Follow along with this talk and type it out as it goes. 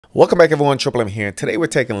Welcome back everyone, Triple M here, and today we're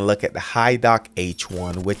taking a look at the HiDock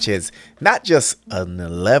H1, which is not just an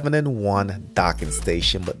 11-in-1 docking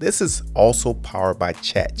station, but this is also powered by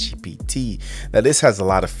ChatGPT. Now this has a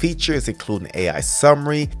lot of features including AI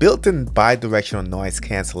Summary, built-in bidirectional noise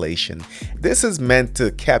cancellation. This is meant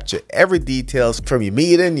to capture every details from your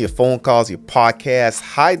meeting, your phone calls, your podcast.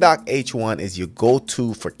 HiDock H1 is your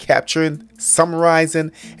go-to for capturing,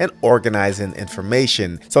 summarizing, and organizing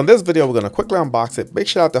information. So in this video, we're going to quickly unbox it. Big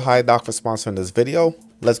shout out to HiDock for sponsoring this video.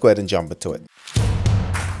 Let's go ahead and jump into it.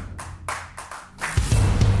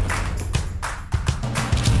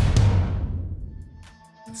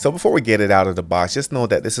 So before we get it out of the box, just know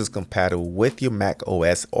that this is compatible with your Mac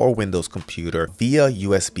OS or Windows computer via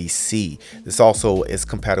USB-C. This also is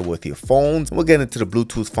compatible with your phones. We'll get into the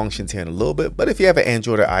Bluetooth functions here in a little bit, but if you have an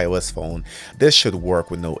Android or iOS phone, this should work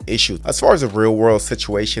with no issue. As far as a real world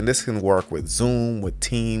situation, this can work with Zoom, with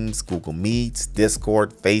Teams, Google Meets,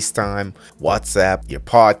 Discord, FaceTime, WhatsApp, your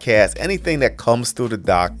podcast, anything that comes through the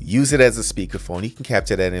dock. Use it as a speakerphone. You can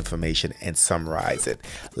capture that information and summarize it.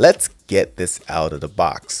 Let's get this out of the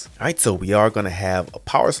box. All right, so we are going to have a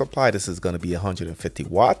power supply. This is going to be 150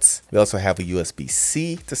 watts. We also have a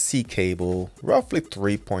USB-C to C cable, roughly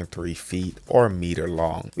 3.3 feet or a meter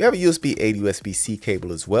long. We have a USB-A to USB-C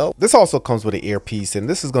cable as well. This also comes with an earpiece, and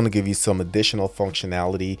this is going to give you some additional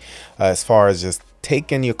functionality as far as just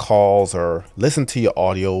taking your calls or listen to your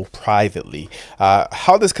audio privately.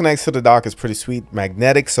 How this connects to the dock is pretty sweet.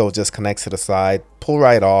 Magnetic, so it just connects to the side, pull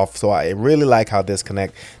right off. So I really like how this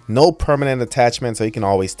connects. No permanent attachment, so you can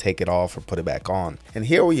always take it off or put it back on. And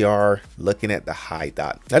here we are looking at the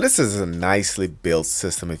HiDock. Now this is a nicely built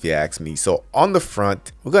system if you ask me. So on the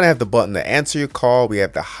front, we're going to have the button to answer your call. We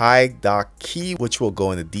have the HiDock key, which we'll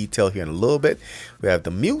go into detail here in a little bit. We have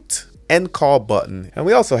the mute, end call button, and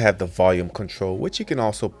we also have the volume control, which you can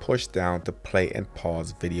also push down to play and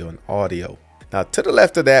pause video and audio. Now to the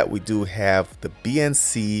left of that, we do have the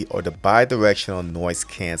BNC or the bidirectional noise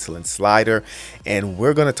canceling slider, and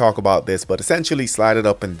we're going to talk about this, but essentially slide it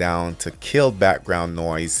up and down to kill background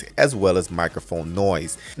noise as well as microphone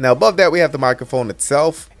noise. Now above that, we have the microphone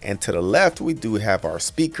itself, and to the left we do have our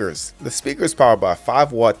speakers. The speaker is powered by a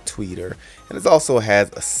 5-watt tweeter, and it also has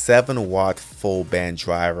a 7-watt full band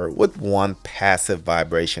driver with one passive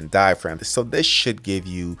vibration diaphragm. So this should give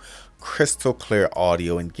you crystal clear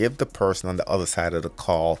audio and give the person on the other side of the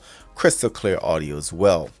call crystal clear audio as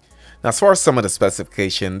well. Now, as far as some of the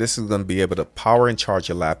specification, this is going to be able to power and charge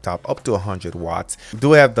your laptop up to 100 watts. You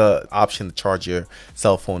do have the option to charge your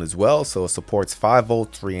cell phone as well. So it supports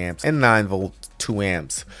 5-volt 3 amps and 9-volt 2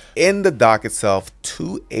 amps. In the dock itself,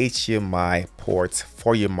 2 HDMI ports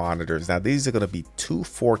for your monitors. Now these are going to be 2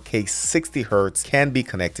 4K 60 Hz can be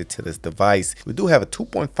connected to this device. We do have a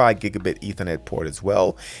 2.5 gigabit Ethernet port as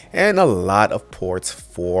well, and a lot of ports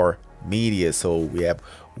for media. So we have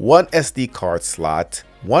one SD card slot,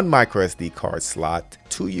 one micro SD card slot,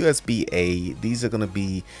 2 USB-A. These are going to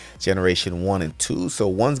be generation 1 and 2. So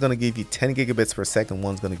one's going to give you 10 gigabits per second.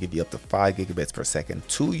 One's going to give you up to 5 gigabits per second.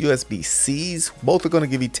 2 USB-Cs. Both are going to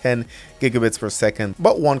give you 10 gigabits per second,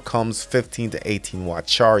 but one comes 15 to 18 watt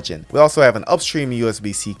charging. We also have an upstream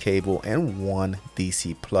USB-C cable and one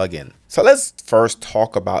DC plug-in. So let's first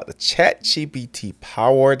talk about the ChatGPT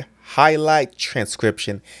powered highlight,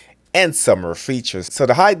 transcription, and summary features. So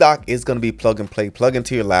the HiDock is going to be plug and play, plug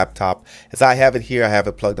into your laptop. As I have it here, I have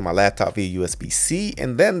it plugged in my laptop via USB-C,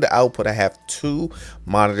 and then the output, I have 2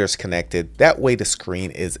 monitors connected. That way the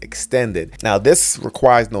screen is extended. Now this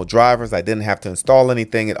requires no drivers. I didn't have to install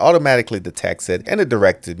anything. It automatically detects it, and it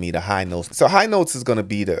directed me to High Notes. So High Notes is going to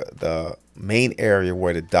be the main area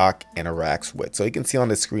where the dock interacts with. So you can see on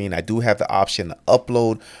the screen, I do have the option to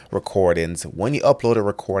upload recordings. When you upload a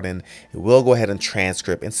recording, it will go ahead and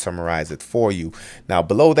transcript and summarize it for you. Now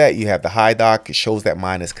below that, you have the HiDock. It shows that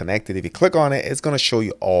mine is connected. If you click on it, it's going to show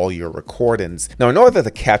you all your recordings. Now in order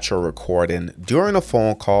to capture a recording during a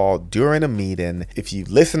phone call, during a meeting, if you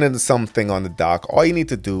listening to something on the dock, all you need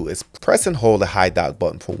to do is press and hold the HiDock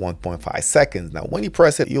button for 1.5 seconds. Now when you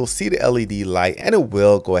press it, you'll see the LED light, and it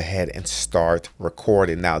will go ahead and start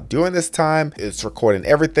recording. Now during this time, it's recording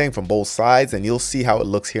everything from both sides, and you'll see how it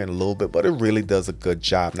looks here in a little bit, but it really does a good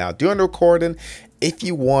job. Now during the recording, if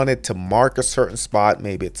you wanted to mark a certain spot,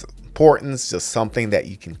 maybe it's importance, just something that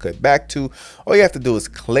you can click back to, all you have to do is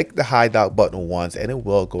click the HiDock button once, and it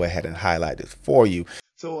will go ahead and highlight it for you.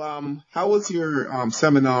 So how was your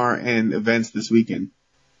seminar and events this weekend?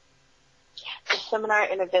 The seminar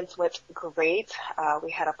and events went great.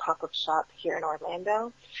 We had a pop-up shop here in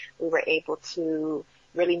Orlando. We were able to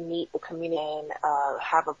really meet the community and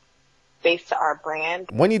have a face to our brand.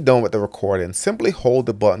 When you're done with the recording, simply hold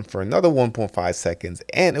the button for another 1.5 seconds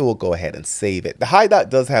and it will go ahead and save it. The HiDock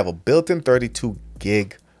does have a built-in 32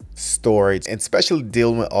 gig storage, and especially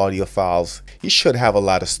dealing with audio files, you should have a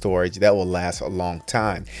lot of storage that will last a long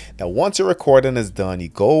time. Now, once your recording is done, you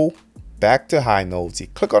go back to high notes, you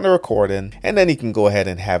click on the recording, and then you can go ahead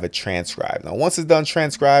and have it transcribed. Now, once it's done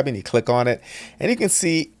transcribing, you click on it and you can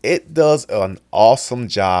see it does an awesome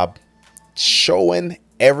job showing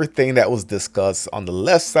everything that was discussed. On the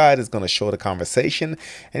left side is going to show the conversation,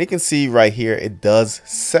 and you can see right here it does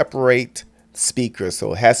separate speakers.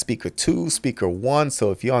 So it has speaker 2, speaker 1.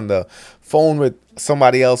 So if you're on the phone with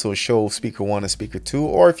somebody else, it will show speaker 1 and speaker 2,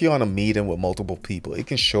 or if you're on a meeting with multiple people, it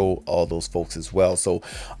can show all those folks as well. So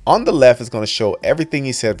on the left is going to show everything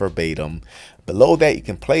he said verbatim. Below that, you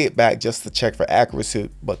can play it back just to check for accuracy,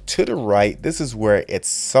 but to the right, this is where it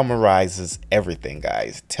summarizes everything,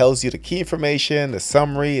 guys. It tells you the key information, the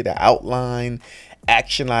summary, the outline,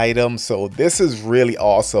 action items. So this is really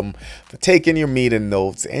awesome for taking your meeting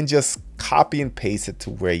notes and just copy and paste it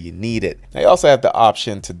to where you need it. Now you also have the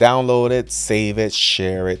option to download it, save it,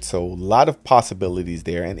 share it. So a lot of possibilities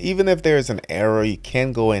there. And even if there's an error, you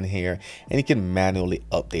can go in here and you can manually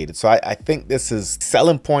update it. So I think this is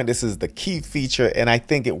selling point. This is the key feature, and I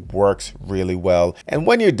think it works really well. And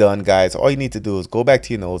when you're done, guys, all you need to do is go back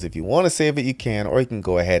to your notes. If you want to save it, you can, or you can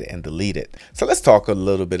go ahead and delete it. So let's talk a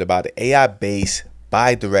little bit about the AI-based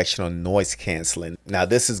bidirectional noise canceling. Now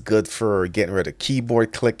this is good for getting rid of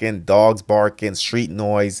keyboard clicking, dogs barking, street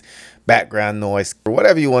noise, background noise, or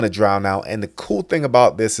whatever you want to drown out. And the cool thing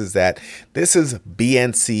about this is that this is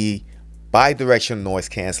BNC, bidirectional noise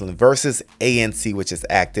canceling, versus ANC, which is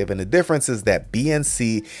active. And the difference is that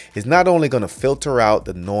BNC is not only going to filter out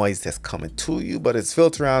the noise that's coming to you, but it's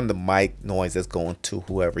filtering out the mic noise that's going to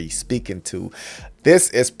whoever you're speaking to.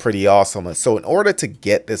 This is pretty awesome. And so in order to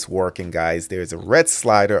get this working, guys, there's a red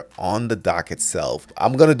slider on the dock itself.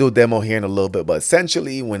 I'm going to do a demo here in a little bit, but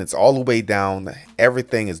essentially when it's all the way down,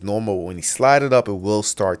 everything is normal. When you slide it up, it will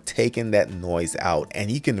start taking that noise out,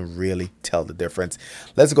 and you can really tell the difference.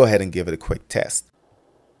 Let's go ahead and give it a quick test.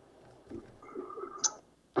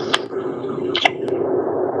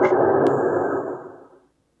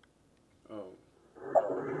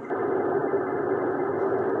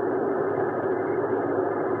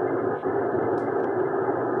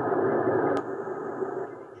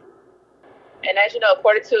 And as you know,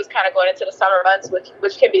 quarter two is kind of going into the summer months,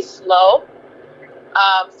 which can be slow.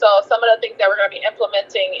 So some of the things that we're going to be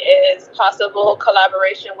implementing is possible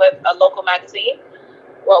collaboration with a local magazine.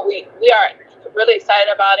 Well, we are really excited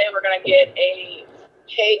about it. We're going to get a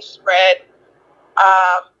page spread,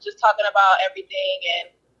 just talking about everything, and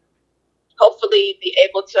hopefully be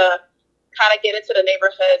able to kind of get into the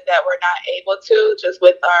neighborhoods that we're not able to just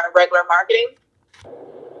with our regular marketing.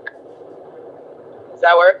 Does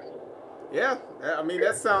that work? Yeah, I mean,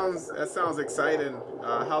 that sounds exciting.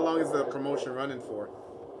 How long is the promotion running for?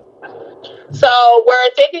 So we're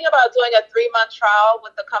thinking about doing a 3-month trial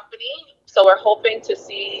with the company. So we're hoping to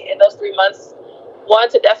see in those 3 months, 1,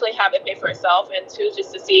 to definitely have it pay for itself, and 2,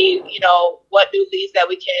 just to see, you know, what new leads that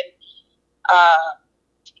we can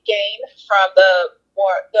gain from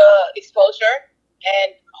the exposure,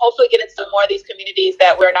 and hopefully get into more of these communities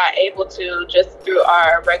that we're not able to just through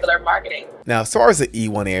our regular marketing. Now, as far as the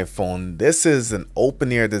E1 earphone, this is an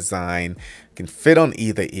open ear design, can fit on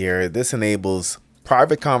either ear. This enables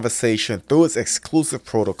private conversation through its exclusive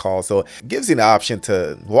protocol. So it gives you an option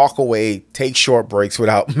to walk away, take short breaks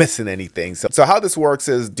without missing anything. So how this works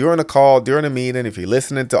is during a call, during a meeting, if you're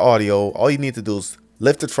listening to audio, all you need to do is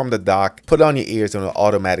lift it from the dock, put it on your ears, and it'll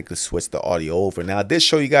automatically switch the audio over. Now, I did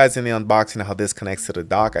show you guys in the unboxing how this connects to the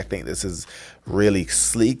dock. I think this is really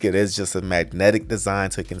sleek. It is just a magnetic design,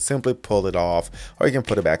 so you can simply pull it off or you can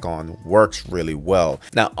put it back on. Works really well.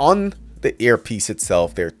 Now, on the earpiece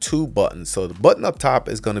itself, there are 2 buttons. So the button up top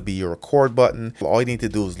is going to be your record button. All you need to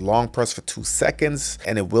do is long press for 2 seconds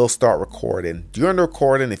and it will start recording. During the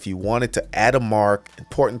recording, if you wanted to add a mark,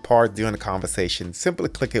 important part during the conversation, simply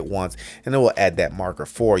click it once and it will add that marker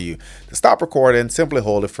for you. To stop recording, simply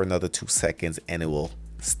hold it for another 2 seconds and it will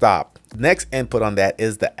stop. The next input on that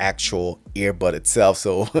is the actual earbud itself.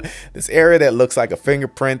 So this area that looks like a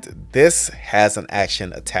fingerprint, this has an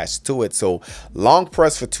action attached to it. So long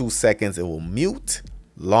press for 2 seconds, it will mute.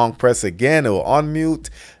 Long press again, it will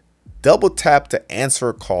unmute. Double tap to answer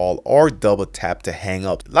a call, or double tap to hang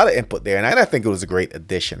up. A lot of input there, and I think it was a great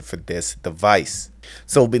addition for this device.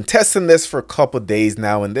 So I've been testing this for a couple days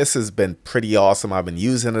now, and this has been pretty awesome. I've been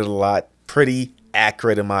using it a lot. Pretty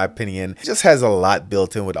accurate in my opinion. It just has a lot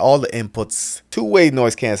built in with all the inputs. Two-way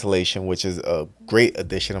noise cancellation, which is a great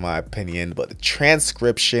addition in my opinion, but the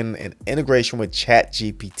transcription and integration with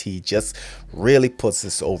ChatGPT just really puts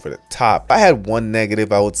this over the top. If I had one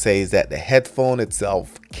negative, I would say is that the headphone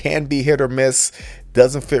itself can be hit or miss.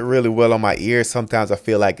 Doesn't fit really well on my ear. Sometimes I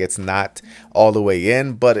feel like it's not all the way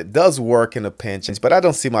in, but it does work in a pinch. But I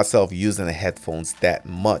don't see myself using the headphones that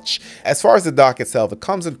much. As far as the dock itself, it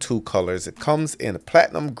comes in two colors. It comes in a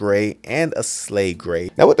platinum gray and a slate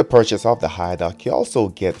gray. Now with the purchase of the HiDock, you also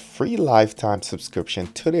get free lifetime subscription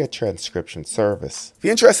to their transcription service. If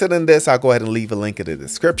you're interested in this, I'll go ahead and leave a link in the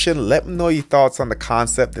description. Let me know your thoughts on the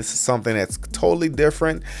concept. This is something that's totally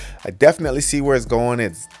different. I definitely see where it's going.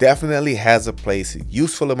 It definitely has a place.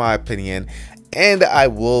 Useful in my opinion, and I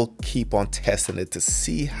will keep on testing it to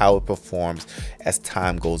see how it performs as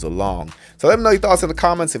time goes along. So let me know your thoughts in the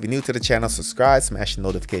comments. If you're new to the channel, subscribe, smash the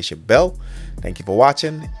notification bell. Thank you for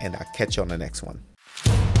watching, and I'll catch you on the next one.